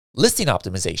listing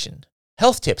optimization,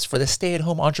 health tips for the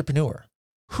stay-at-home entrepreneur,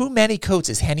 who Manny Coates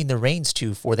is handing the reins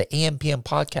to for the AM/PM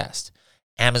podcast,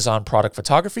 Amazon product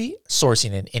photography,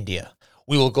 sourcing in India.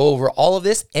 We will go over all of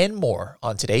this and more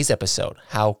on today's episode.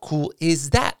 How cool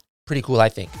is that? Pretty cool, I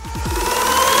think.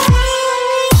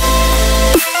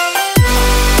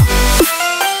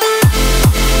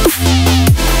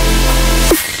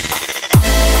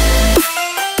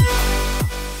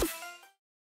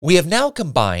 We have now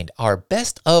combined our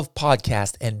best of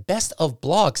podcast and best of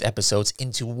blogs episodes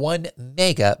into one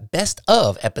mega best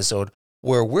of episode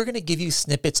where we're going to give you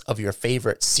snippets of your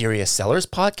favorite Serious Sellers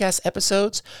podcast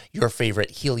episodes, your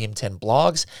favorite Helium 10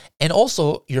 blogs, and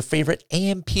also your favorite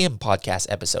AM/PM podcast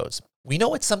episodes. We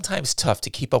know it's sometimes tough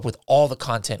to keep up with all the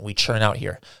content we churn out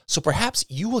here, so perhaps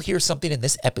you will hear something in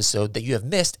this episode that you have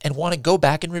missed and want to go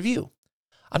back and review.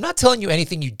 I'm not telling you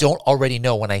anything you don't already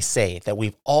know when I say that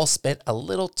we've all spent a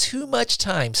little too much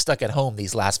time stuck at home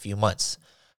these last few months.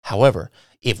 However,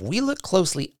 if we look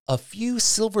closely, a few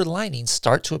silver linings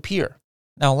start to appear.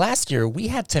 Now, last year, we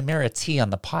had Tamara T on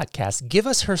the podcast give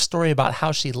us her story about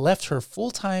how she left her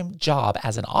full-time job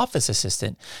as an office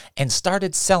assistant and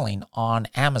started selling on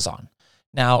Amazon.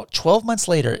 Now, 12 months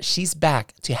later, she's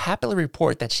back to happily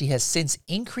report that she has since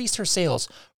increased her sales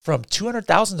from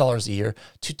 $200,000 a year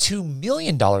to $2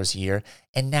 million a year,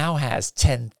 and now has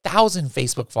 10,000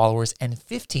 Facebook followers and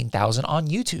 15,000 on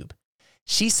YouTube.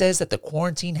 She says that the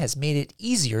quarantine has made it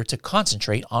easier to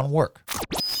concentrate on work.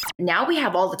 Now we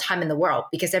have all the time in the world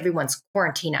because everyone's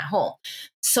quarantined at home.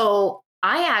 So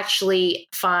I actually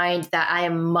find that I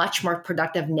am much more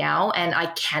productive now and I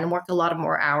can work a lot of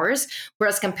more hours.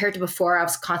 Whereas compared to before, I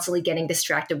was constantly getting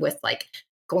distracted with like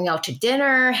going out to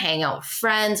dinner, hanging out with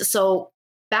friends. So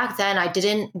back then I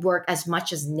didn't work as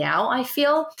much as now, I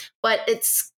feel, but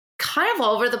it's kind of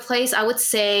all over the place. I would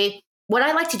say what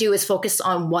I like to do is focus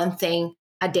on one thing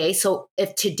a day. So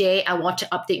if today I want to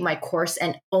update my course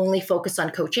and only focus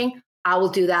on coaching, I will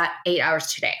do that 8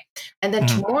 hours today. And then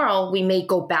tomorrow we may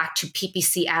go back to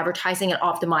PPC advertising and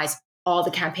optimize all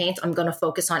the campaigns. I'm going to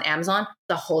focus on Amazon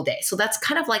the whole day. So that's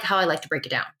kind of like how I like to break it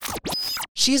down.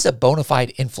 She's a bona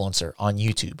fide influencer on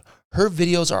YouTube. Her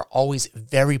videos are always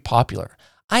very popular.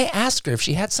 I asked her if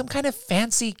she had some kind of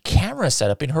fancy camera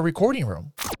setup in her recording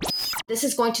room. This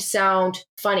is going to sound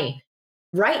funny.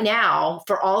 Right now,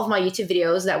 for all of my YouTube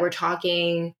videos that we're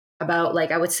talking about,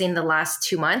 like I would say in the last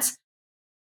 2 months,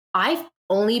 I've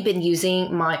only been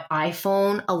using my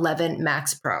iPhone 11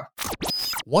 Max Pro.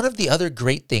 One of the other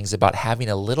great things about having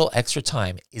a little extra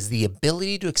time is the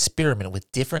ability to experiment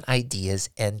with different ideas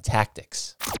and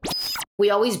tactics.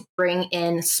 We always bring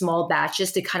in small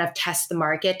batches to kind of test the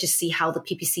market to see how the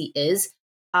PPC is.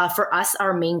 For us,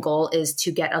 our main goal is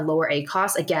to get a lower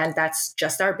ACoS. Again, that's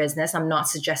just our business. I'm not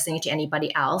suggesting it to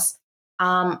anybody else.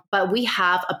 But we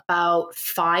have about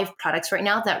 5 products right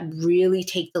now that really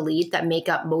take the lead, that make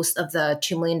up most of the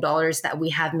 $2 million that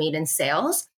we have made in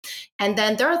sales. And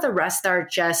then there are the rest that are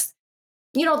just,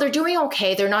 they're doing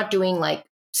okay. They're not doing like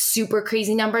super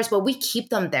crazy numbers, but we keep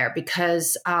them there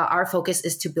because our focus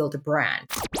is to build a brand.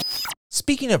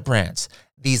 Speaking of brands,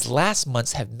 these last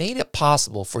months have made it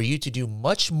possible for you to do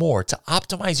much more to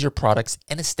optimize your products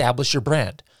and establish your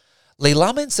brand.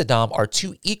 Leilama and Saddam are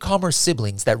 2 e-commerce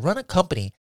siblings that run a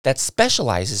company that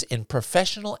specializes in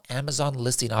professional Amazon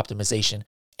listing optimization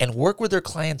and work with their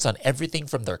clients on everything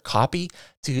from their copy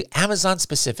to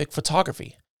Amazon-specific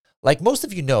photography. Like most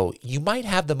of you know, you might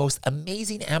have the most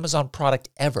amazing Amazon product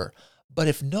ever, but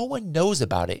if no one knows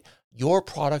about it, your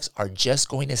products are just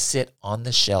going to sit on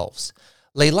the shelves.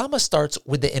 Leilama starts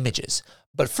with the images,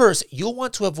 but first you'll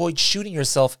want to avoid shooting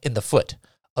yourself in the foot.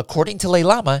 According to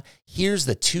Leilama, here's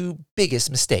the 2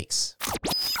 biggest mistakes.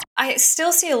 I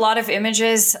still see a lot of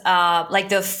images.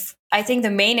 I think the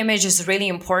main image is really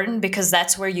important because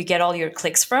that's where you get all your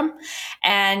clicks from.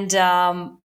 And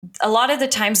a lot of the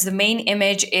times the main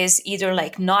image is either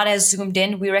like not as zoomed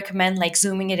in. We recommend like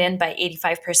zooming it in by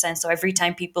 85%. So every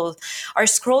time people are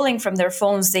scrolling from their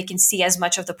phones, they can see as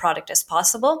much of the product as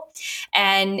possible.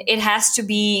 And it has to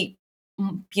be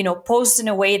posed in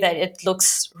a way that it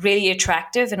looks really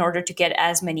attractive in order to get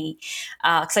as many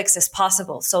clicks as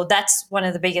possible. So that's one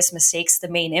of the biggest mistakes, the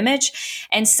main image.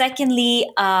 And secondly,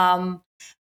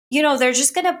 they're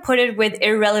just going to put it with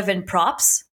irrelevant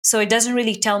props. So it doesn't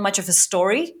really tell much of a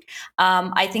story.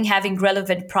 I think having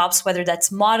relevant props, whether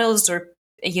that's models or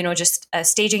just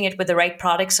staging it with the right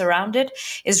products around it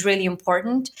is really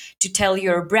important to tell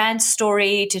your brand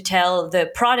story, to tell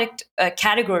the product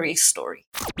category story.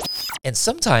 And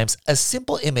sometimes a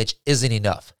simple image isn't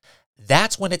enough.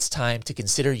 That's when it's time to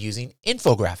consider using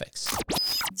infographics.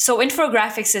 So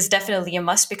infographics is definitely a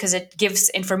must because it gives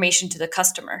information to the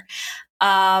customer.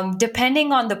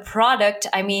 Depending on the product,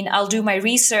 I mean, I'll do my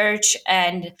research,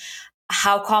 and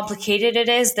how complicated it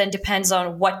is then depends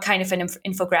on what kind of an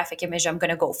infographic image I'm going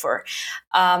to go for.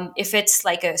 If it's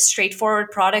like a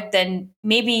straightforward product, then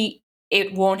maybe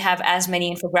it won't have as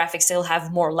many infographics. It'll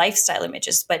have more lifestyle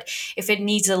images. But if it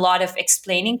needs a lot of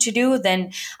explaining to do,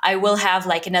 then I will have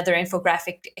like another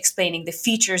infographic explaining the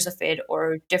features of it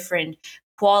or different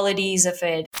qualities of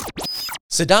it.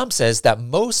 Saddam says that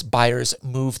most buyers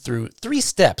move through 3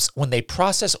 steps when they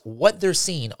process what they're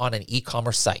seeing on an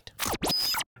e-commerce site.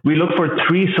 We look for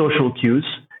 3 social cues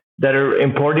that are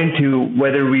important to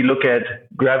whether we look at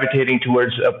gravitating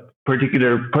towards a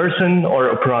particular person or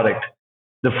a product.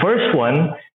 The first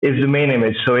one is the main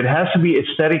image. So it has to be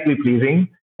aesthetically pleasing,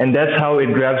 and that's how it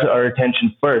grabs our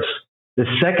attention first. The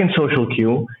second social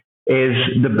cue is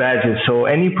the badges. So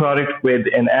any product with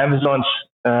an Amazon's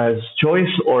choice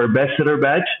or bestseller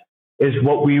badge is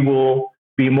what we will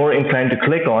be more inclined to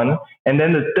click on. And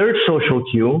then the third social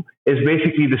cue is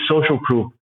basically the social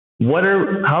proof.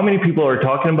 How many people are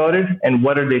talking about it, and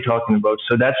what are they talking about?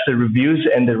 So that's the reviews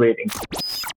and the ratings.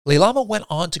 Leilama went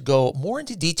on to go more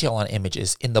into detail on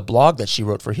images in the blog that she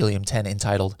wrote for Helium 10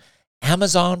 entitled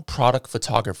Amazon Product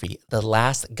Photography, the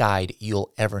Last Guide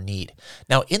You'll Ever Need.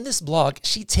 Now, in this blog,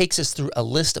 she takes us through a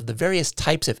list of the various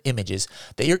types of images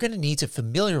that you're going to need to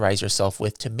familiarize yourself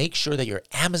with to make sure that your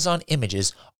Amazon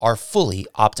images are fully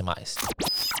optimized.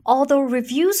 Although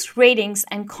reviews, ratings,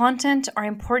 and content are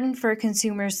important for a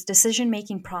consumer's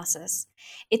decision-making process,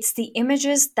 it's the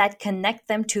images that connect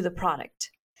them to the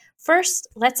product. First,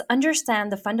 let's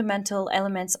understand the fundamental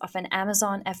elements of an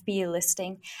Amazon FBA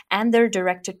listing and their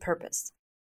directed purpose.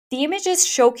 The images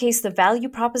showcase the value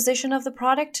proposition of the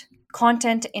product,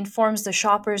 content informs the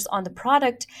shoppers on the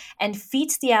product, and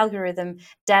feeds the algorithm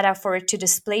data for it to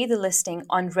display the listing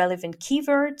on relevant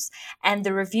keywords, and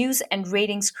the reviews and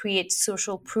ratings create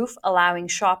social proof, allowing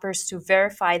shoppers to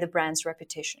verify the brand's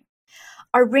reputation.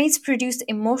 Our brains produce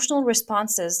emotional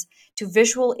responses to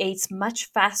visual aids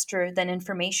much faster than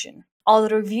information.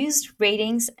 Although reviews,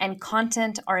 ratings, and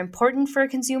content are important for a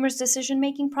consumer's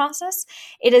decision-making process,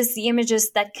 it is the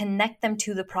images that connect them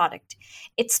to the product.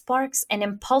 It sparks an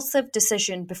impulsive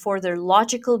decision before their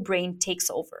logical brain takes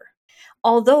over.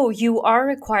 Although you are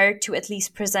required to at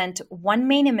least present one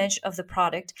main image of the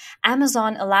product,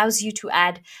 Amazon allows you to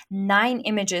add 9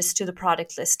 images to the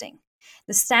product listing.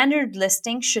 The standard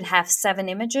listing should have 7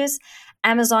 images.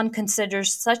 Amazon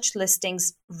considers such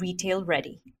listings retail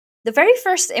ready. The very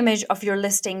first image of your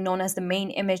listing, known as the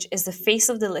main image, is the face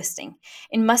of the listing.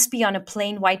 It must be on a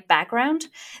plain white background.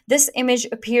 This image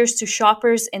appears to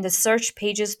shoppers in the search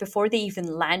pages before they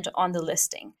even land on the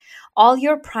listing. All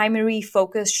your primary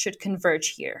focus should converge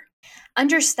here.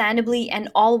 Understandably, an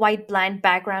all-white bland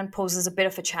background poses a bit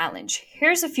of a challenge.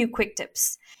 Here's a few quick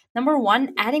tips. Number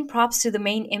 1, adding props to the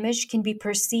main image can be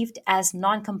perceived as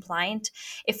non-compliant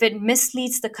if it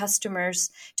misleads the customers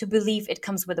to believe it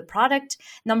comes with a product.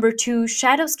 Number 2,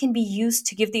 shadows can be used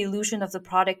to give the illusion of the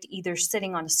product either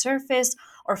sitting on a surface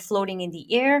or floating in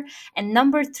the air. And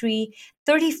number 3,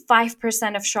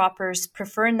 35% of shoppers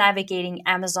prefer navigating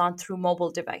Amazon through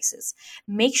mobile devices.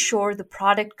 Make sure the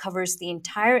product covers the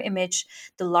entire image.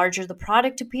 The larger the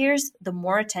product appears, the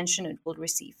more attention it will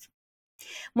receive.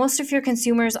 Most of your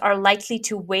consumers are likely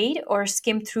to wade or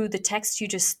skim through the text you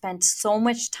just spent so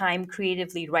much time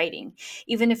creatively writing.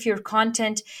 Even if your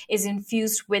content is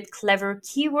infused with clever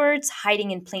keywords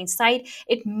hiding in plain sight,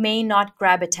 it may not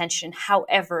grab attention.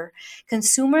 However,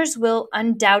 consumers will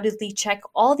undoubtedly check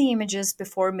all the images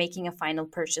before making a final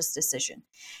purchase decision.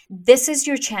 This is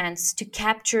your chance to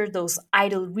capture those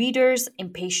idle readers,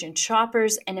 impatient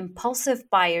shoppers, and impulsive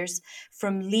buyers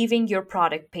from leaving your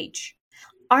product page.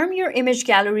 Arm your image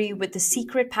gallery with the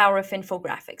secret power of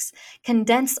infographics.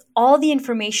 Condense all the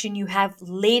information you have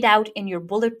laid out in your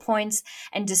bullet points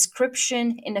and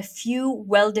description in a few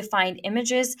well-defined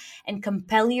images and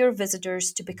compel your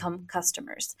visitors to become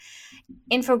customers.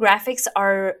 Infographics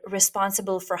are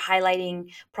responsible for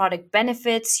highlighting product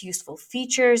benefits, useful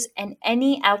features, and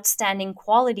any outstanding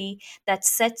quality that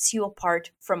sets you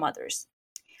apart from others.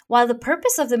 While the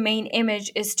purpose of the main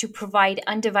image is to provide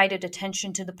undivided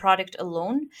attention to the product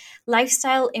alone,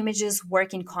 lifestyle images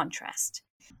work in contrast.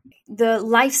 The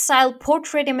lifestyle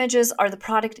portrait images are the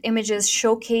product images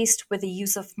showcased with the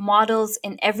use of models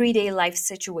in everyday life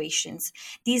situations.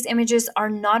 These images are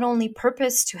not only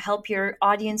purposed to help your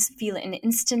audience feel an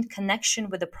instant connection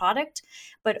with the product,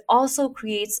 but also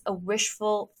creates a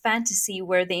wishful fantasy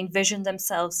where they envision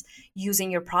themselves using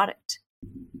your product.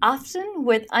 Often,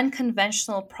 with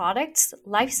unconventional products,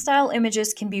 lifestyle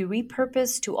images can be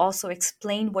repurposed to also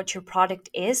explain what your product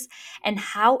is and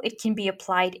how it can be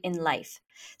applied in life.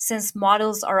 Since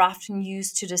models are often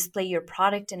used to display your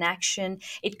product in action,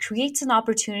 it creates an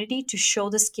opportunity to show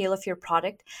the scale of your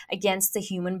product against the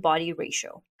human body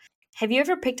ratio. Have you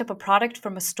ever picked up a product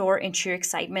from a store in sheer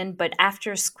excitement, but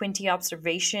after a squinty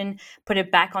observation, put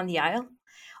it back on the aisle?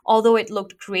 Although it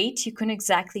looked great, you couldn't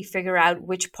exactly figure out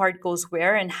which part goes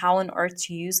where and how on earth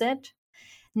to use it.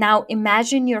 Now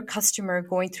imagine your customer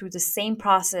going through the same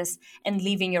process and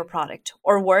leaving your product.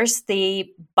 Or worse,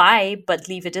 they buy but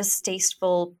leave a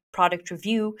distasteful product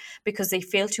review because they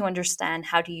fail to understand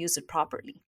how to use it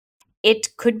properly.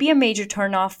 It could be a major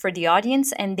turnoff for the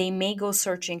audience, and they may go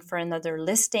searching for another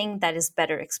listing that is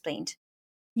better explained.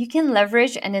 You can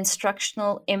leverage an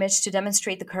instructional image to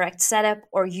demonstrate the correct setup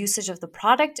or usage of the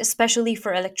product, especially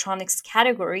for electronics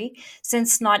category,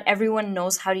 since not everyone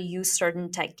knows how to use certain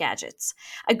tech gadgets.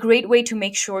 A great way to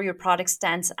make sure your product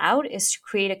stands out is to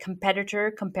create a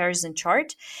competitor comparison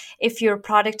chart. If your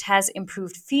product has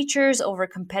improved features over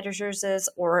competitors'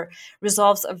 or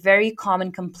resolves a very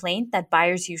common complaint that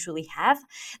buyers usually have,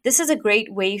 this is a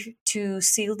great way to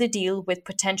seal the deal with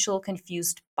potential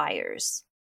confused buyers.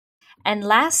 And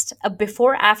last, a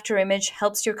before after image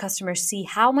helps your customers see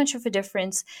how much of a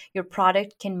difference your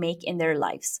product can make in their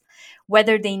lives.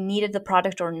 Whether they needed the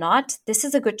product or not, this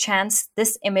is a good chance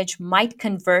this image might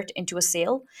convert into a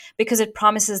sale because it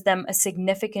promises them a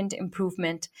significant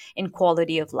improvement in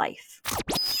quality of life.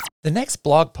 The next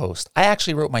blog post I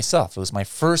actually wrote myself. It was my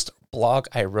first blog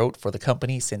I wrote for the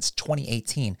company since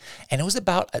 2018, and it was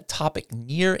about a topic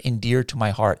near and dear to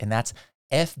my heart, and that's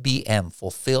FBM,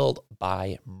 Fulfilled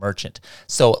by Merchant.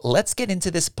 So let's get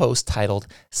into this post titled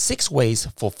 6 Ways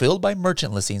Fulfilled by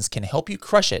Merchant Listings Can Help You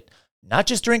Crush It, not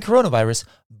just during coronavirus,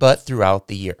 but throughout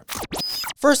the year.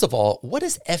 First of all, what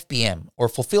does FBM or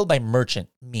Fulfilled by Merchant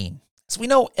mean? So we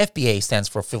know FBA stands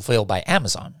for Fulfilled by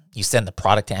Amazon. You send the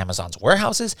product to Amazon's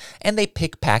warehouses and they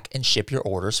pick, pack, and ship your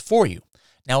orders for you.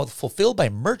 Now with Fulfilled by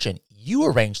Merchant, you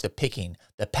arrange the picking,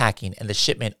 the packing, and the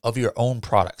shipment of your own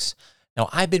products. Now,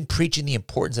 I've been preaching the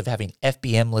importance of having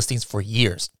FBM listings for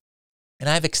years, and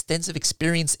I have extensive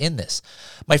experience in this.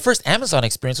 My first Amazon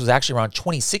experience was actually around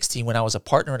 2016 when I was a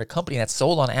partner at a company that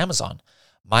sold on Amazon.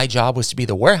 My job was to be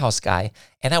the warehouse guy,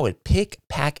 and I would pick,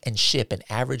 pack, and ship an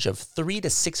average of 300 to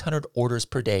 600 orders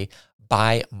per day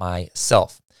by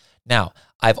myself. Now,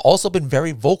 I've also been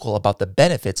very vocal about the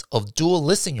benefits of dual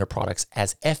listing your products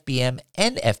as FBM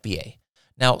and FBA.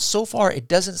 Now, so far, it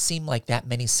doesn't seem like that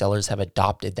many sellers have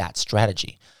adopted that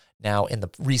strategy. Now, in the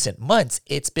recent months,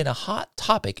 it's been a hot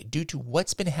topic due to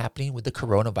what's been happening with the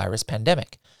coronavirus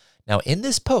pandemic. Now, in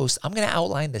this post, I'm going to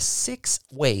outline the 6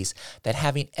 ways that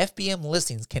having FBM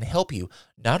listings can help you,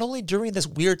 not only during this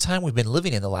weird time we've been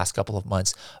living in the last couple of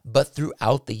months, but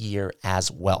throughout the year as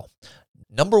well.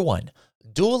 Number 1,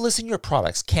 dual listing your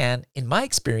products can, in my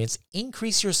experience,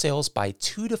 increase your sales by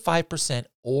 2 to 5%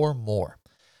 or more.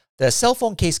 The cell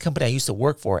phone case company I used to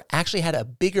work for actually had a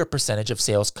bigger percentage of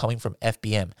sales coming from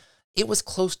FBM. It was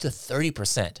close to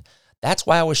 30%. That's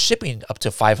why I was shipping up to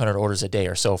 500 orders a day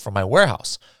or so from my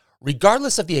warehouse.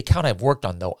 Regardless of the account I've worked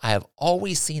on, though, I have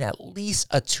always seen at least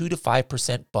a 2 to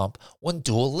 5% bump when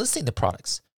dual listing the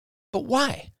products. But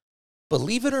why?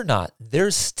 Believe it or not,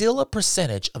 there's still a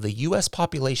percentage of the US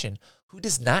population who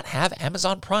does not have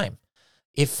Amazon Prime.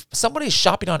 If somebody's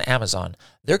shopping on Amazon,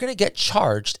 they're going to get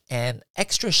charged an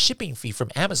extra shipping fee from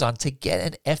Amazon to get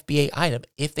an FBA item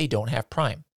if they don't have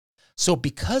Prime. So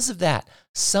because of that,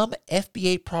 some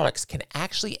FBA products can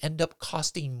actually end up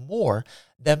costing more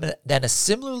than a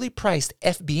similarly priced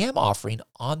FBM offering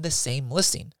on the same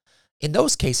listing. In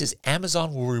those cases,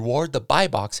 Amazon will reward the buy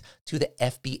box to the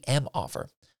FBM offer.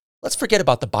 Let's forget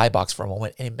about the buy box for a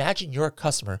moment and imagine you're a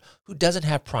customer who doesn't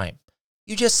have Prime.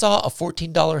 You just saw a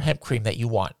 $14 hemp cream that you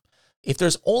want. If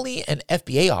there's only an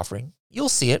FBA offering, you'll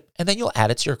see it and then you'll add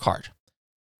it to your cart.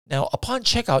 Now, upon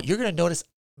checkout, you're going to notice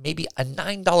maybe a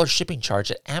 $9 shipping charge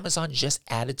that Amazon just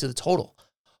added to the total.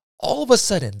 All of a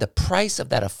sudden, the price of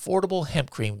that affordable hemp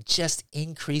cream just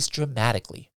increased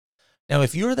dramatically. Now,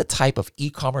 if you're the type of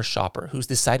e-commerce shopper who's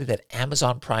decided that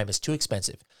Amazon Prime is too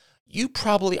expensive, you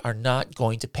probably are not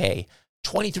going to pay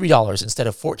 $23 instead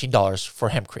of $14 for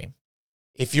hemp cream.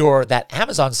 If you're that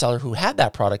Amazon seller who had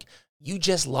that product, you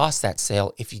just lost that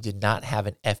sale if you did not have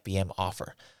an FBM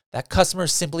offer. That customer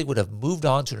simply would have moved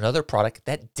on to another product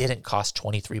that didn't cost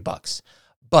 $23.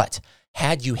 But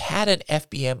had you had an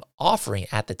FBM offering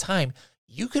at the time,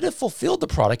 you could have fulfilled the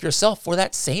product yourself for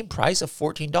that same price of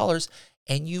 $14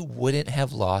 and you wouldn't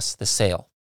have lost the sale.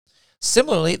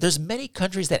 Similarly, there's many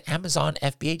countries that Amazon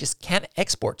FBA just can't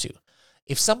export to.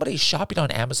 If somebody's shopping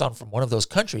on Amazon from one of those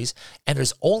countries and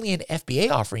there's only an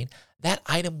FBA offering, that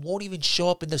item won't even show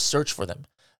up in the search for them.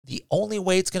 The only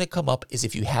way it's going to come up is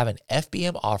if you have an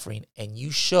FBM offering and you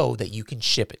show that you can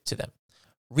ship it to them.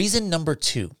 Reason number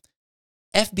 2,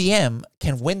 FBM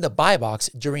can win the buy box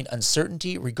during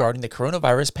uncertainty regarding the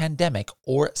coronavirus pandemic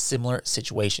or similar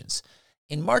situations.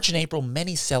 In March and April,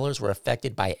 many sellers were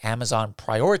affected by Amazon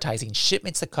prioritizing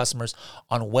shipments to customers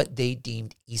on what they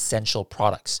deemed essential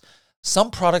products.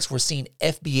 Some products were seeing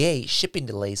FBA shipping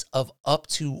delays of up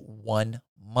to 1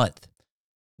 month.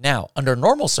 Now, under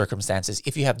normal circumstances,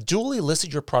 if you have dually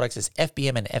listed your products as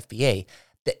FBM and FBA,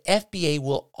 the FBA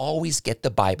will always get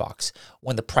the buy box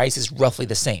when the price is roughly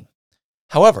the same.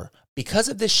 However, because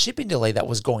of this shipping delay that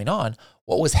was going on,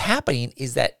 what was happening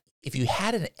is that if you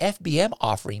had an FBM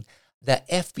offering, the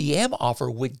FBM offer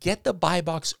would get the buy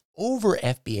box over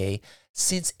FBA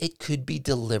since it could be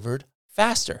delivered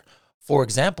faster. For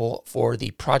example, for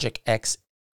the Project X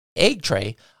egg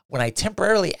tray, when I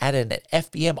temporarily added an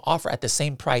FBM offer at the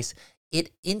same price,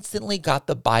 it instantly got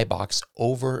the buy box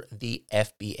over the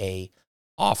FBA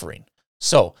offering.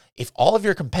 So if all of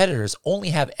your competitors only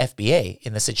have FBA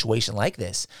in a situation like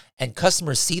this, and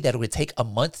customers see that it would take a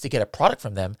month to get a product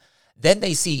from them, then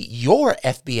they see your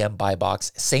FBM buy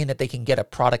box saying that they can get a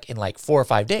product in like 4 or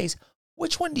 5 days,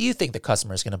 which one do you think the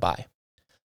customer is going to buy?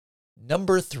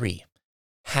 Number 3.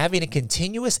 Having a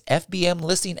continuous FBM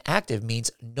listing active means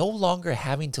no longer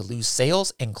having to lose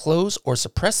sales and close or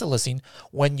suppress the listing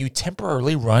when you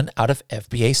temporarily run out of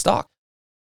FBA stock.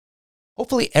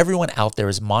 Hopefully everyone out there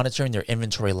is monitoring their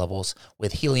inventory levels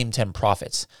with Helium 10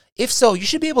 Profits. If so, you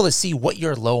should be able to see what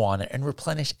you're low on and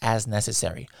replenish as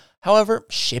necessary. However,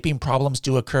 shipping problems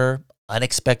do occur,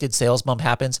 unexpected sales bump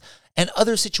happens, and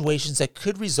other situations that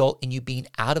could result in you being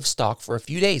out of stock for a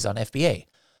few days on FBA.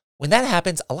 When that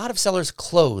happens, a lot of sellers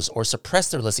close or suppress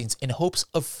their listings in hopes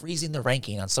of freezing the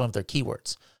ranking on some of their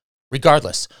keywords.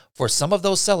 Regardless, for some of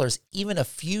those sellers, even a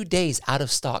few days out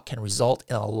of stock can result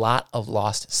in a lot of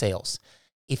lost sales.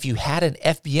 If you had an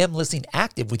FBM listing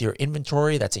active with your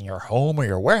inventory that's in your home or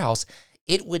your warehouse,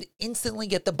 it would instantly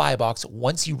get the buy box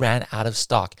once you ran out of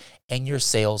stock and your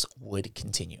sales would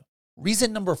continue.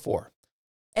 Reason number 4.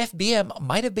 FBM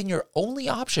might have been your only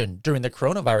option during the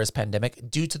coronavirus pandemic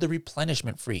due to the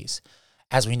replenishment freeze.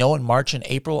 As we know, in March and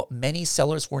April, many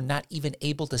sellers were not even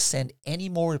able to send any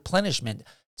more replenishment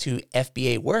to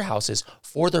FBA warehouses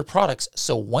for their products.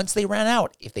 So once they ran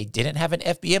out, if they didn't have an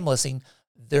FBM listing,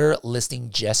 their listing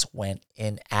just went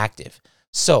inactive.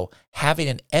 So having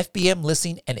an FBM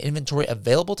listing and inventory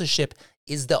available to ship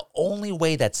is the only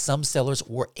way that some sellers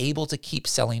were able to keep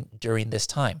selling during this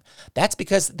time. That's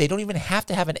because they don't even have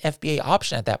to have an FBA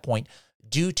option at that point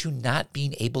due to not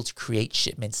being able to create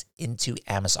shipments into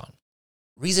Amazon.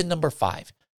 Reason number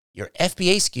 5, your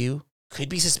FBA SKU could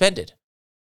be suspended.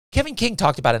 Kevin King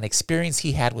talked about an experience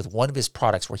he had with one of his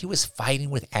products where he was fighting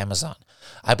with Amazon.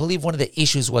 I believe one of the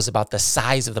issues was about the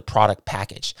size of the product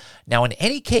package. Now, in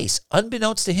any case,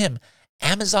 unbeknownst to him,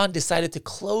 Amazon decided to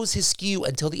close his SKU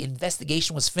until the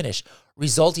investigation was finished,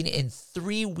 resulting in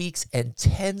 3 weeks and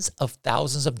tens of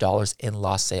thousands of dollars in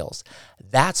lost sales.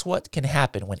 That's what can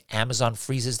happen when Amazon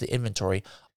freezes the inventory.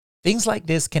 Things like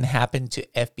this can happen to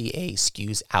FBA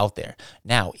SKUs out there.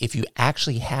 Now, if you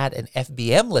actually had an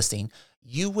FBM listing,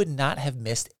 you would not have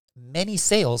missed many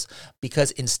sales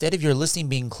because instead of your listing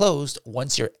being closed,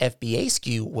 once your FBA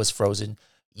SKU was frozen,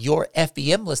 your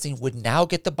FBM listing would now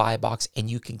get the buy box and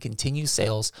you can continue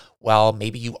sales while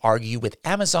maybe you argue with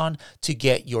Amazon to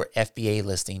get your FBA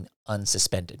listing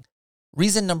unsuspended.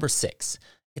 Reason number 6,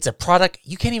 it's a product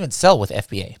you can't even sell with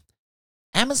FBA.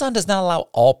 Amazon does not allow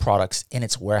all products in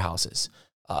its warehouses.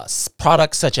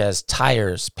 Products such as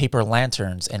tires, paper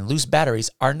lanterns, and loose batteries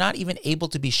are not even able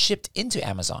to be shipped into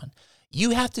Amazon. You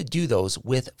have to do those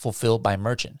with Fulfilled by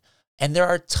Merchant. And there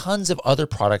are tons of other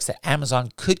products that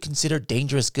Amazon could consider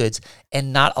dangerous goods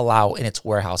and not allow in its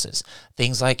warehouses.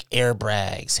 Things like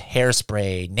airbags,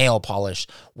 hairspray, nail polish,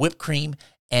 whipped cream,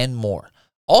 and more.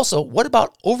 Also, what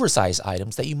about oversized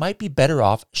items that you might be better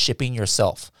off shipping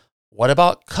yourself? What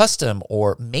about custom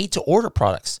or made-to-order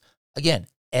products? Again,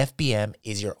 FBM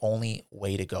is your only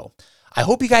way to go. I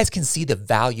hope you guys can see the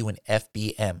value in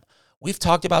FBM. We've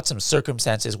talked about some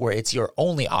circumstances where it's your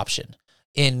only option.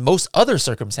 In most other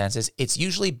circumstances, it's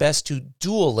usually best to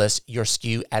dual list your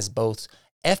SKU as both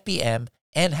FBM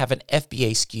and have an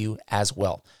FBA SKU as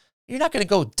well. You're not going to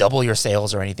go double your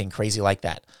sales or anything crazy like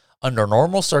that. Under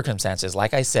normal circumstances,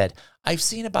 like I said, I've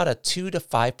seen about a 2 to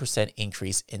 5%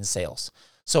 increase in sales.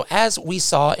 So as we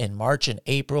saw in March and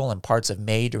April and parts of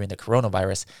May during the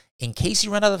coronavirus, in case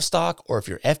you run out of stock or if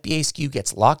your FBA SKU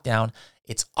gets locked down,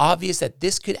 it's obvious that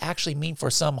this could actually mean for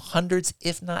some hundreds,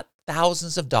 if not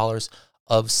thousands of dollars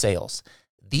of sales.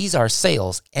 These are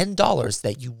sales and dollars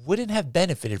that you wouldn't have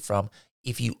benefited from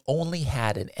if you only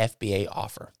had an FBA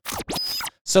offer.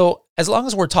 So as long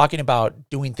as we're talking about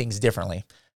doing things differently,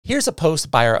 here's a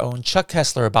post by our own Chuck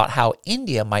Kessler about how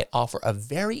India might offer a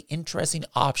very interesting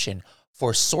option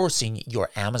for sourcing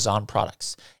your Amazon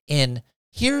products. And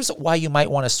here's why you might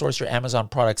want to source your Amazon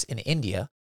products in India.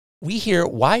 We hear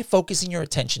why focusing your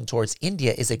attention towards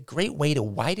India is a great way to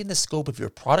widen the scope of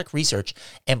your product research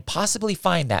and possibly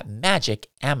find that magic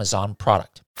Amazon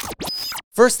product.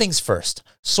 First things first,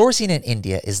 sourcing in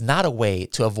India is not a way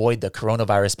to avoid the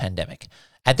coronavirus pandemic.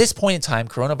 At this point in time,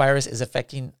 coronavirus is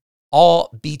affecting all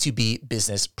B2B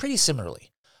business pretty similarly.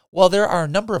 While there are a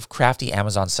number of crafty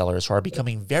Amazon sellers who are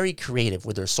becoming very creative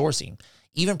with their sourcing,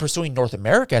 even pursuing North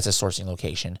America as a sourcing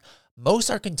location, most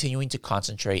are continuing to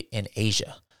concentrate in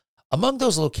Asia. Among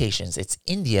those locations, it's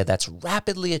India that's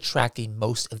rapidly attracting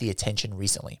most of the attention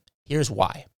recently. Here's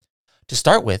why. To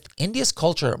start with, India's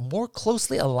culture more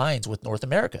closely aligns with North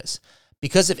America's.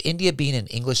 Because of India being an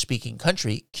English-speaking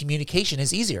country, communication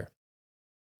is easier.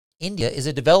 India is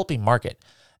a developing market.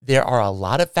 There are a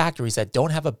lot of factories that don't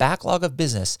have a backlog of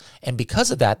business, and because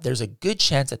of that, there's a good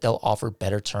chance that they'll offer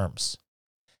better terms.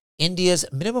 India's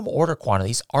minimum order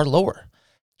quantities are lower.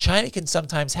 China can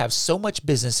sometimes have so much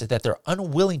business that they're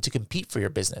unwilling to compete for your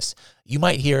business. You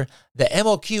might hear, the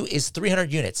MOQ is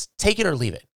 300 units, take it or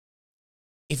leave it.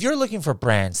 If you're looking for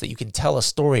brands that you can tell a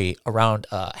story around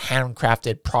a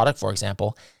handcrafted product, for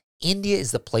example, India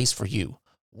is the place for you.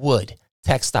 Wood,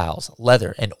 textiles,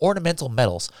 leather, and ornamental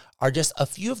metals are just a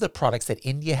few of the products that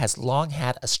India has long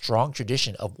had a strong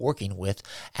tradition of working with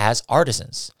as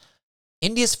artisans.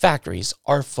 India's factories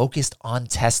are focused on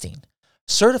testing,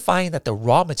 certifying that the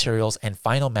raw materials and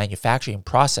final manufacturing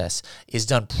process is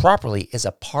done properly is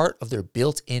a part of their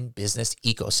built-in business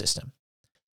ecosystem.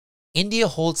 India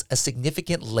holds a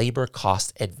significant labor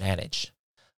cost advantage.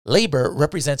 Labor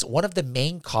represents one of the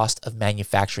main costs of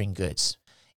manufacturing goods.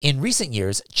 In recent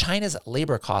years, China's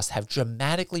labor costs have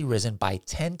dramatically risen by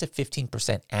 10 to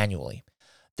 15% annually.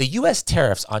 The U.S.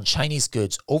 tariffs on Chinese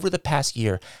goods over the past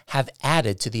year have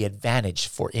added to the advantage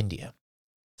for India.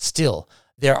 Still,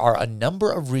 there are a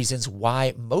number of reasons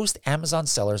why most Amazon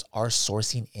sellers are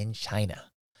sourcing in China.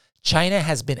 China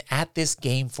has been at this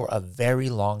game for a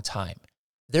very long time.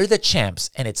 They're the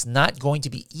champs, and it's not going to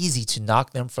be easy to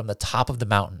knock them from the top of the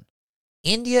mountain.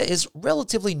 India is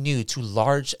relatively new to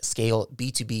large-scale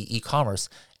B2B e-commerce,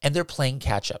 and they're playing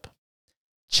catch-up.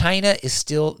 China is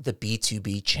still the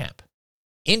B2B champ.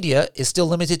 India is still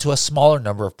limited to a smaller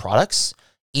number of products.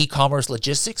 E-commerce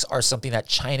logistics are something that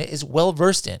China is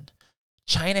well-versed in.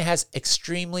 China has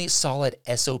extremely solid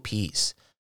SOPs.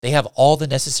 They have all the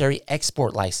necessary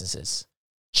export licenses.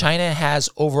 China has,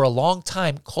 over a long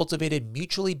time, cultivated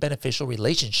mutually beneficial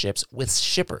relationships with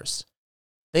shippers.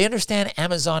 They understand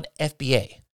Amazon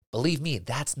FBA. Believe me,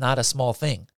 that's not a small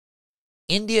thing.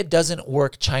 India doesn't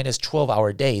work China's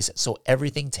 12-hour days, so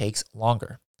everything takes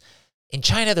longer. In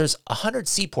China, there's 100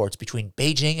 seaports between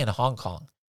Beijing and Hong Kong.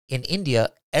 In India,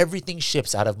 everything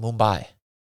ships out of Mumbai.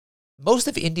 Most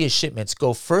of India's shipments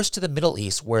go first to the Middle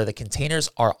East, where the containers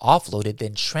are offloaded,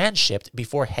 then transshipped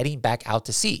before heading back out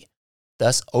to sea.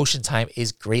 Thus, ocean time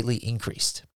is greatly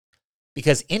increased.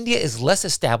 Because India is less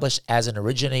established as an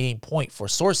originating point for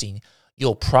sourcing,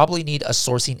 you'll probably need a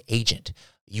sourcing agent.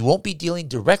 You won't be dealing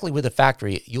directly with a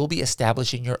factory, you'll be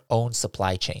establishing your own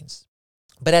supply chains.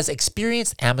 But as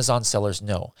experienced Amazon sellers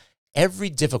know, every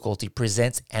difficulty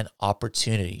presents an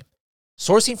opportunity.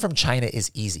 Sourcing from China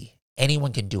is easy.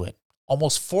 Anyone can do it.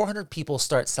 Almost 400 people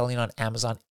start selling on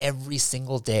Amazon every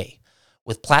single day.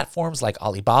 With platforms like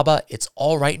Alibaba, it's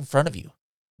all right in front of you.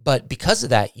 But because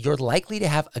of that, you're likely to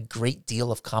have a great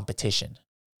deal of competition.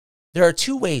 There are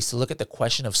two ways to look at the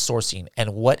question of sourcing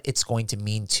and what it's going to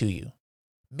mean to you.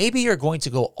 Maybe you're going to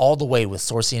go all the way with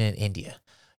sourcing in India.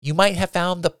 You might have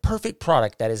found the perfect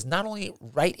product that is not only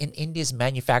right in India's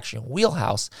manufacturing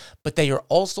wheelhouse, but that you're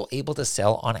also able to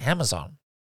sell on Amazon.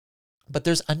 But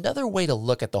there's another way to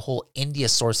look at the whole India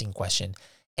sourcing question,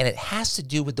 and it has to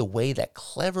do with the way that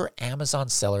clever Amazon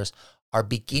sellers are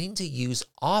beginning to use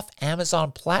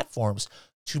off-Amazon platforms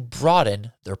to broaden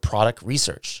their product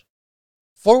research.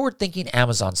 Forward-thinking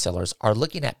Amazon sellers are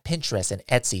looking at Pinterest and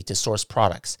Etsy to source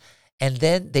products, and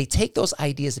then they take those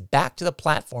ideas back to the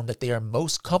platform that they are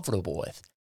most comfortable with,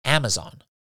 Amazon.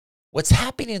 What's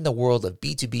happening in the world of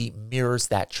B2B mirrors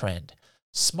that trend.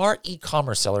 Smart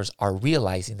e-commerce sellers are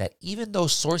realizing that even though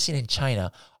sourcing in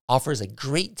China offers a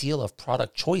great deal of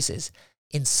product choices,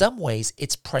 in some ways,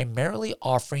 it's primarily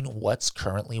offering what's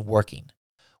currently working,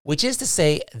 which is to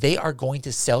say they are going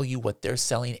to sell you what they're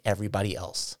selling everybody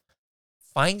else.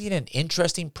 Finding an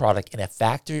interesting product in a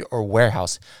factory or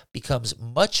warehouse becomes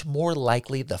much more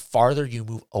likely the farther you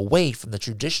move away from the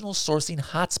traditional sourcing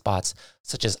hotspots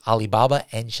such as Alibaba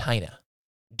and China.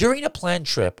 During a planned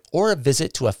trip or a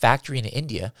visit to a factory in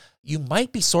India, you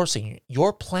might be sourcing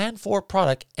your planned for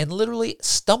product and literally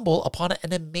stumble upon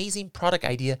an amazing product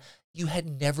idea you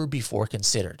had never before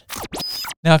considered.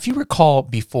 Now, if you recall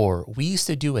before, we used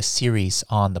to do a series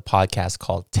on the podcast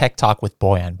called Tech Talk with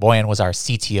Boyan. Boyan was our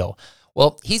CTO.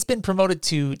 Well, he's been promoted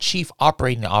to Chief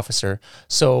Operating Officer.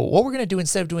 So what we're going to do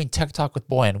instead of doing Tech Talk with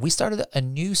Boyan, we started a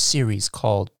new series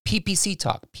called PPC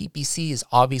Talk. PPC is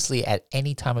obviously at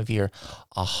any time of year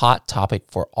a hot topic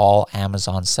for all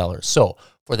Amazon sellers. So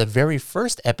for the very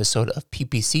first episode of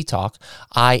PPC Talk,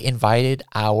 I invited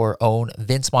our own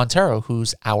Vince Montero,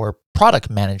 who's our product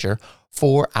manager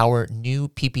for our new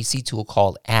PPC tool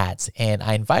called Ads. And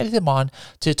I invited him on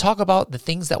to talk about the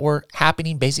things that were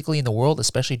happening basically in the world,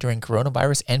 especially during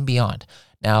coronavirus and beyond.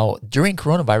 Now, during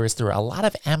coronavirus, there were a lot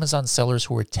of Amazon sellers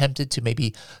who were tempted to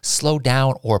maybe slow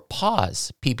down or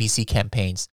pause PPC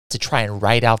campaigns to try and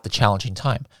ride out the challenging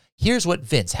time. Here's what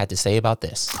Vince had to say about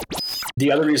this.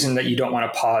 The other reason that you don't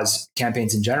want to pause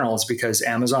campaigns in general is because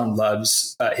Amazon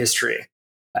loves history.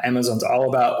 Amazon's all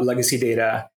about legacy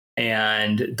data.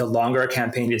 And the longer a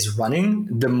campaign is running,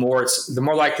 the more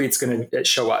likely it's going to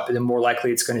show up, the more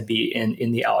likely it's going to be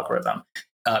in the algorithm.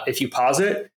 If you pause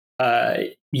it,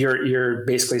 you're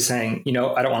basically saying,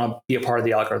 I don't want to be a part of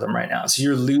the algorithm right now. So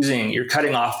you're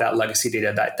cutting off that legacy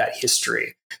data, that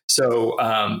history. So,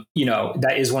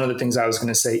 that is one of the things I was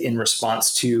going to say in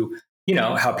response to,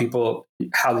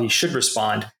 how they should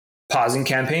respond. Pausing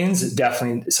campaigns is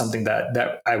definitely something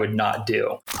that I would not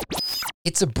do.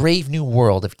 It's a brave new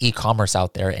world of e-commerce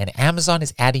out there, and Amazon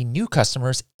is adding new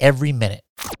customers every minute.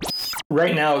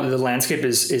 Right now, the landscape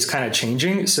is kind of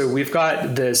changing. So we've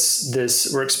got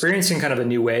we're experiencing kind of a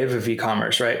new wave of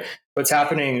e-commerce, right? What's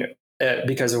happening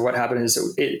because of what happened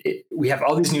is we have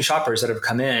all these new shoppers that have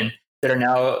come in that are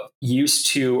now used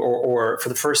to, or for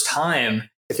the first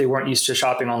time, if they weren't used to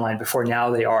shopping online before,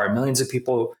 now they are. Millions of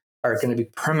people are going to be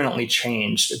permanently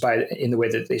changed in the way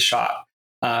that they shop.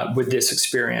 With this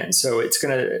experience. So it's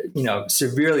going to,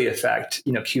 severely affect,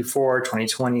 Q4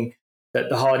 2020, that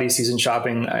the holiday season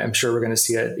shopping. I'm sure we're going to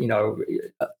see it,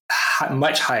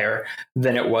 much higher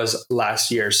than it was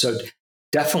last year. So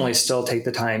definitely still take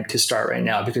the time to start right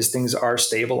now because things are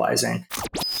stabilizing.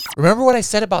 Remember what I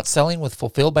said about selling with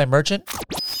Fulfilled by Merchant?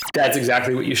 That's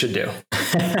exactly what you should do.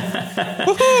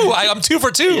 Woohoo! I'm 2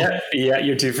 for 2. Yeah,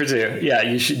 you're 2 for 2. Yeah,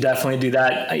 you should definitely do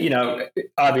that.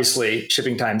 Obviously,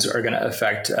 shipping times are going to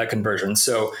affect conversion.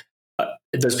 So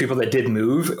those people that did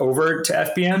move over to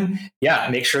FBM,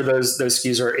 make sure those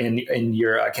SKUs are in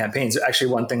your campaigns.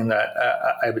 Actually, one thing that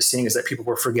I was seeing is that people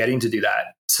were forgetting to do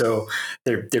that. So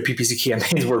their PPC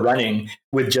campaigns were running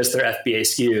with just their FBA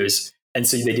SKUs. And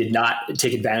so they did not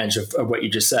take advantage of what you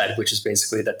just said, which is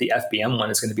basically that the FBM one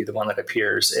is going to be the one that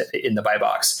appears in the buy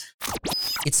box.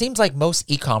 It seems like most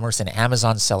e-commerce and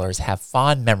Amazon sellers have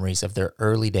fond memories of their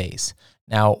early days.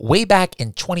 Now, way back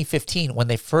in 2015, when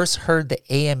they first heard the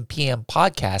AM/PM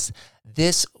podcast,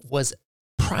 this was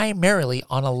primarily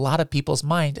on a lot of people's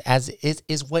mind, as it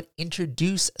is what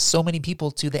introduced so many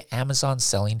people to the Amazon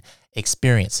selling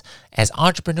experience. As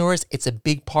entrepreneurs, it's a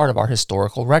big part of our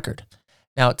historical record.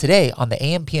 Now, today on the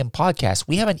AM/PM podcast,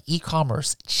 we have an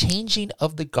e-commerce changing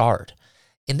of the guard.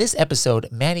 In this episode,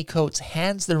 Manny Coates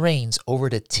hands the reins over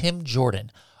to Tim Jordan,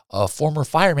 a former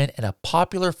fireman and a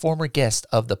popular former guest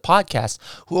of the podcast,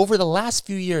 who over the last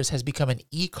few years has become an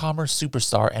e-commerce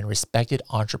superstar and respected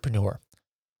entrepreneur.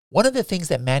 One of the things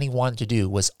that Manny wanted to do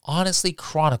was honestly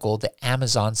chronicle the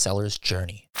Amazon seller's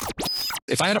journey.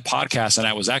 If I had a podcast and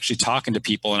I was actually talking to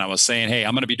people and I was saying, hey,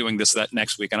 I'm going to be doing this, that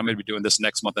next week, and I'm going to be doing this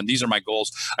next month, and these are my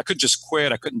goals, I couldn't just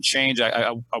quit. I couldn't change.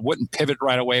 I wouldn't pivot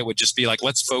right away. It would just be like,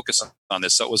 let's focus on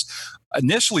this. So it was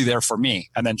initially there for me.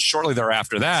 And then shortly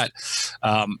thereafter that,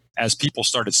 as people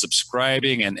started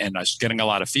subscribing and I was getting a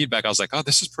lot of feedback, I was like, oh,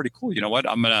 this is pretty cool. You know what?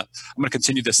 I'm going to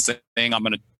continue this thing. I'm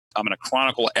going to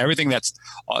chronicle everything that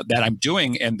I'm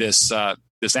doing in this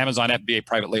Amazon FBA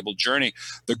private label journey,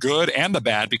 the good and the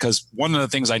bad, because one of the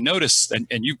things I noticed, and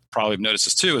you probably have noticed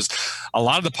this too, is a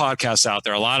lot of the podcasts out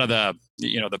there, a lot of the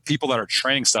the people that are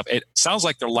training stuff, it sounds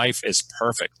like their life is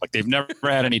perfect. Like they've never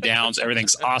had any downs.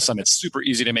 Everything's awesome. It's super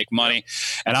easy to make money.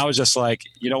 And I was just like,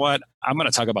 you know what? I'm going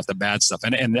to talk about the bad stuff.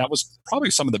 And that was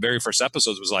probably some of the very first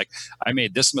episodes was like, I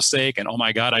made this mistake and oh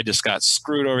my God, I just got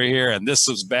screwed over here and this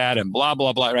was bad and blah,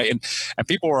 blah, blah. Right. And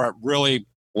people were really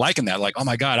liking that. Like, oh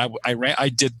my God, I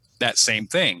did that same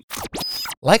thing.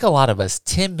 Like a lot of us,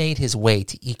 Tim made his way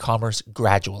to e-commerce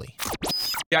gradually.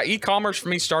 Yeah, e-commerce for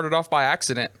me started off by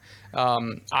accident.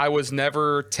 I was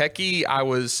never techie. I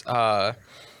was,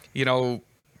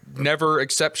 never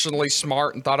exceptionally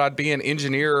smart and thought I'd be an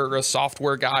engineer or a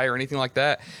software guy or anything like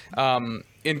that.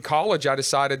 In college, I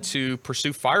decided to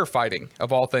pursue firefighting,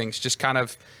 of all things. Just kind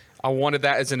of, I wanted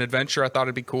that as an adventure. I thought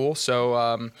it'd be cool.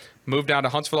 So moved down to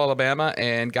Huntsville, Alabama,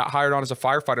 and got hired on as a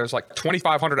firefighter. There's like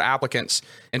 2,500 applicants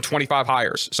and 25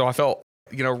 hires. So I felt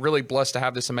really blessed to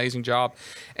have this amazing job.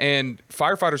 And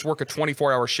firefighters work a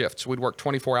 24-hour shift. So we'd work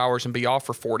 24 hours and be off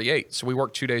for 48. So we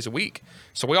worked 2 days a week.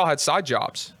 So we all had side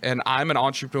jobs. And I'm an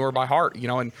entrepreneur by heart.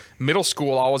 In middle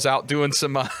school, I was out doing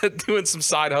some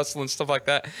side hustle and stuff like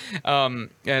that.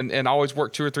 And always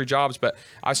worked 2 or 3 jobs. But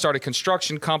I started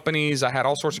construction companies. I had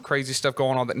all sorts of crazy stuff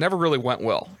going on that never really went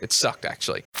well. It sucked,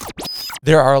 actually.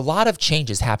 There are a lot of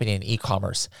changes happening in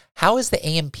e-commerce. How is the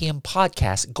AMPM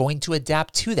podcast going to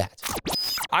adapt to that?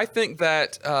 I think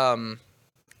that,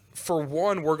 for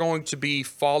one, we're going to be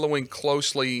following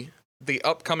closely the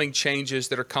upcoming changes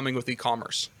that are coming with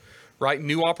e-commerce, right?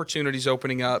 New opportunities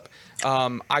opening up.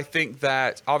 I think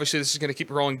that obviously this is going to keep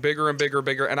growing bigger and bigger and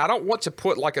bigger. And I don't want to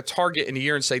put like a target in a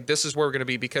year and say, this is where we're going to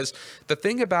be, because the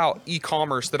thing about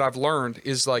e-commerce that I've learned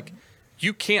is like,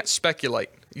 you can't speculate.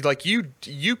 Like you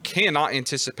cannot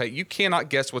anticipate. You cannot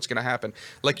guess what's going to happen.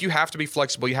 Like you have to be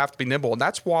flexible. You have to be nimble. And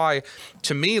that's why,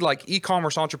 to me, like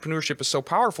e-commerce entrepreneurship is so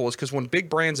powerful, is because when big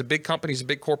brands and big companies and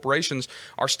big corporations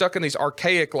are stuck in these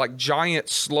archaic, like giant,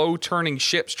 slow turning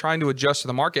ships trying to adjust to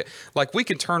the market, like we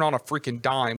can turn on a freaking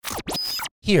dime.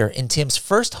 Here in Tim's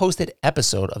first hosted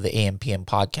episode of the AMPM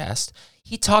podcast,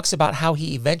 he talks about how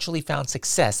he eventually found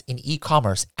success in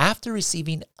e-commerce after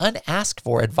receiving unasked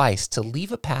for advice to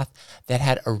leave a path that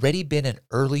had already been an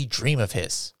early dream of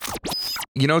his.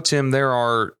 Tim, there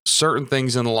are certain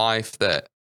things in life that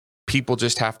people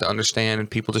just have to understand and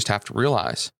people just have to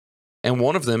realize. And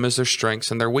one of them is their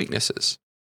strengths and their weaknesses.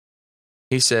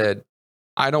 He said,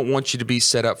 I don't want you to be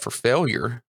set up for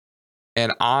failure.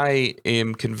 And I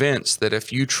am convinced that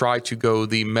if you try to go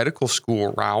the medical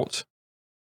school route,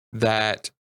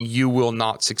 that you will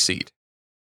not succeed.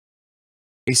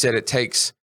 He said it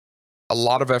takes a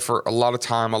lot of effort, a lot of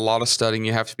time, a lot of studying.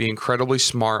 You have to be incredibly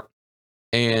smart.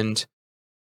 And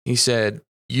he said,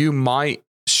 you might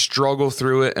struggle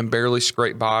through it and barely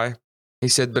scrape by. He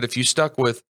said, but if you stuck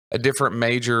with a different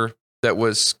major that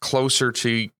was closer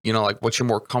to, like what you're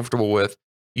more comfortable with,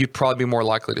 you'd probably be more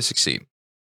likely to succeed.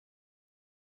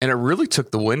 And it really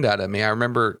took the wind out of me. I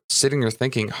remember sitting there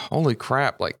thinking, holy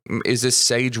crap, like, is this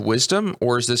sage wisdom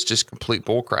or is this just complete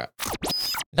bullcrap?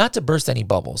 Not to burst any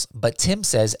bubbles, but Tim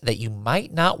says that you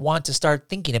might not want to start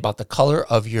thinking about the color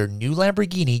of your new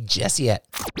Lamborghini just yet.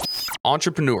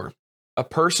 Entrepreneur, a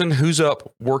person who's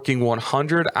up working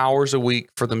 100 hours a week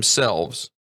for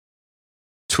themselves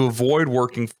to avoid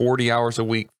working 40 hours a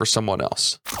week for someone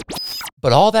else.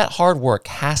 But all that hard work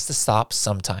has to stop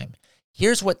sometime.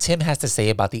 Here's what Tim has to say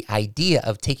about the idea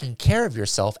of taking care of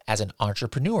yourself as an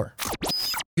entrepreneur.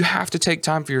 You have to take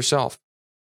time for yourself.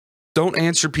 Don't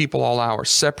answer people all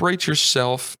hours. Separate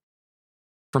yourself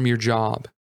from your job.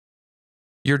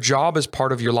 Your job is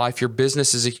part of your life. Your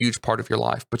business is a huge part of your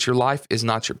life, but your life is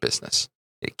not your business.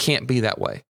 It can't be that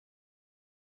way,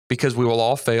 because we will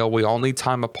all fail. We all need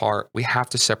time apart. We have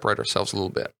to separate ourselves a little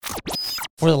bit.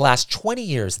 For the last 20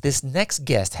 years, this next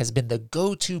guest has been the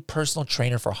go-to personal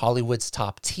trainer for Hollywood's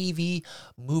top TV,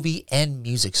 movie, and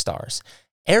music stars.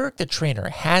 Eric the Trainer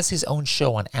has his own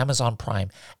show on Amazon Prime,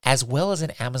 as well as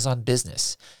an Amazon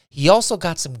business. He also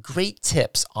got some great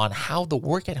tips on how the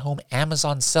work-at-home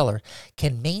Amazon seller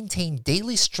can maintain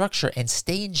daily structure and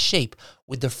stay in shape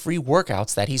with the free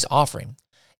workouts that he's offering.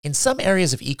 In some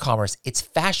areas of e-commerce, it's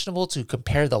fashionable to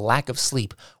compare the lack of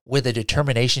sleep with a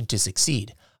determination to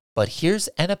succeed. But here's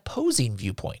an opposing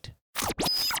viewpoint.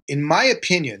 In my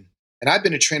opinion, and I've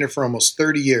been a trainer for almost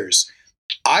 30 years,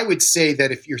 I would say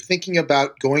that if you're thinking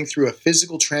about going through a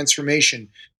physical transformation,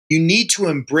 you need to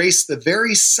embrace the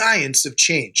very science of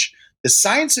change. The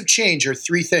science of change are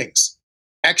 3 things: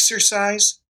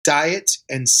 exercise, diet,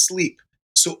 and sleep.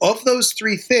 So of those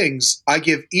 3 things, I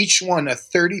give each one a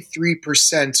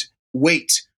 33%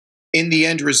 weight in the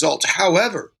end result.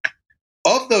 However,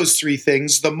 of those 3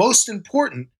 things, the most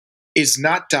important is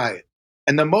not diet.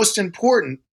 And the most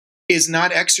important is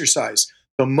not exercise.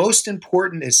 The most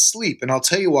important is sleep. And I'll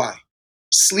tell you why.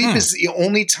 Sleep is the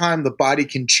only time the body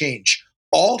can change.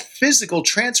 All physical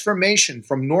transformation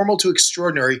from normal to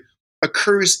extraordinary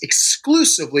occurs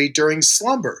exclusively during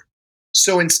slumber.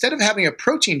 So instead of having a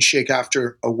protein shake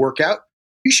after a workout,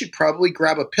 you should probably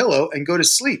grab a pillow and go to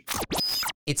sleep.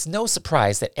 It's no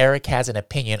surprise that Eric has an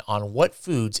opinion on what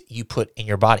foods you put in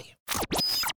your body.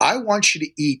 I want you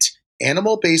to eat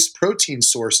animal-based protein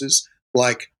sources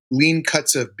like lean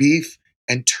cuts of beef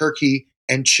and turkey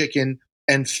and chicken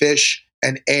and fish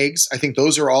and eggs. I think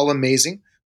those are all amazing.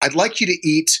 I'd like you to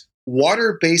eat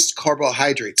water-based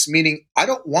carbohydrates, meaning I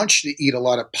don't want you to eat a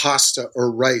lot of pasta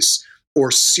or rice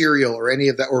or cereal or any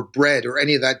of that, or bread or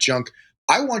any of that junk.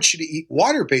 I want you to eat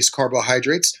water-based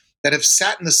carbohydrates that have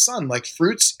sat in the sun, like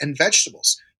fruits and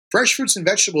vegetables. Fresh fruits and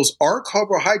vegetables are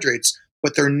carbohydrates,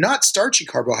 but they're not starchy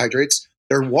carbohydrates.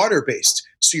 They're water-based.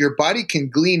 So your body can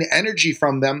glean energy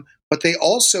from them, but they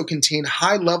also contain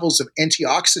high levels of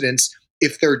antioxidants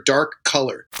if they're dark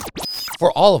colored.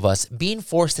 For all of us, being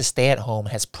forced to stay at home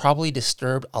has probably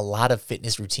disturbed a lot of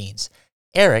fitness routines.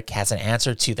 Eric has an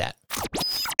answer to that.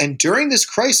 And during this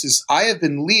crisis, I have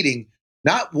been leading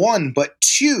not one, but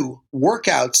 2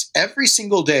 workouts every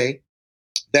single day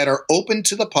that are open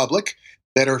to the public,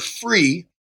 that are free.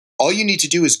 All you need to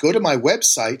do is go to my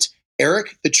website,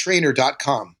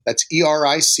 ericthetrainer.com. That's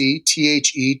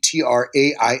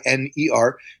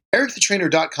EricThetrainer,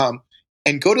 ericthetrainer.com,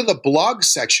 and go to the blog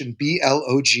section,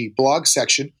 BLOG, blog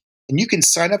section, and you can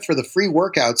sign up for the free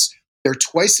workouts. They're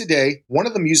twice a day. One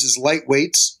of them uses light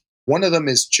weights. One of them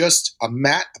is just a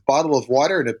mat, a bottle of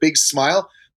water, and a big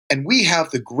smile. And we have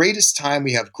the greatest time.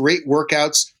 We have great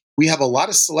workouts. We have a lot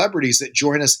of celebrities that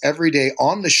join us every day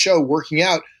on the show working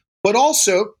out. But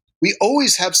also, we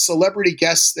always have celebrity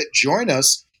guests that join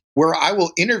us where I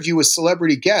will interview a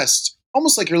celebrity guest,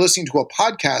 almost like you're listening to a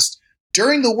podcast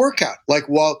during the workout. Like,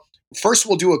 well, first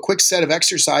we'll do a quick set of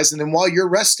exercise, and then while you're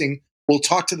resting, we'll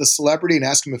talk to the celebrity and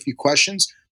ask him a few questions.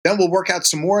 Then we'll work out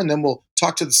some more, and then we'll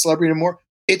talk to the celebrity more.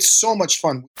 It's so much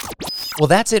fun. Well,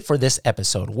 that's it for this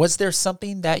episode. Was there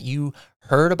something that you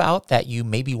heard about that you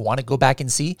maybe want to go back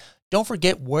and see? Don't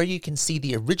forget where you can see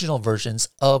the original versions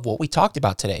of what we talked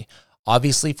about today.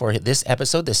 Obviously, for this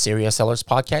episode, the Serious Sellers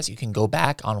Podcast, you can go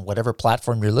back on whatever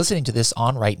platform you're listening to this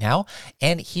on right now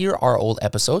and hear our old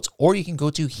episodes, or you can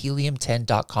go to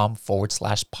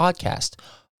helium10.com/podcast.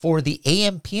 For the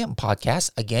AM/PM podcast,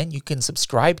 again, you can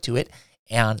subscribe to it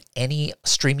on any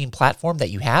streaming platform that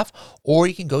you have, or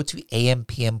you can go to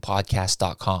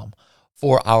ampmpodcast.com.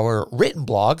 For our written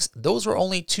blogs, those were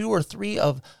only 2 or 3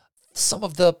 of some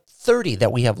of the 30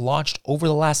 that we have launched over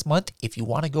the last month. If you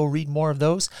want to go read more of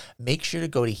those, make sure to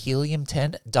go to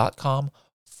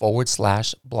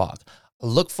helium10.com/blog.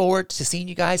 Look forward to seeing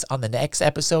you guys on the next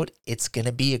episode. It's going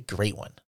to be a great one.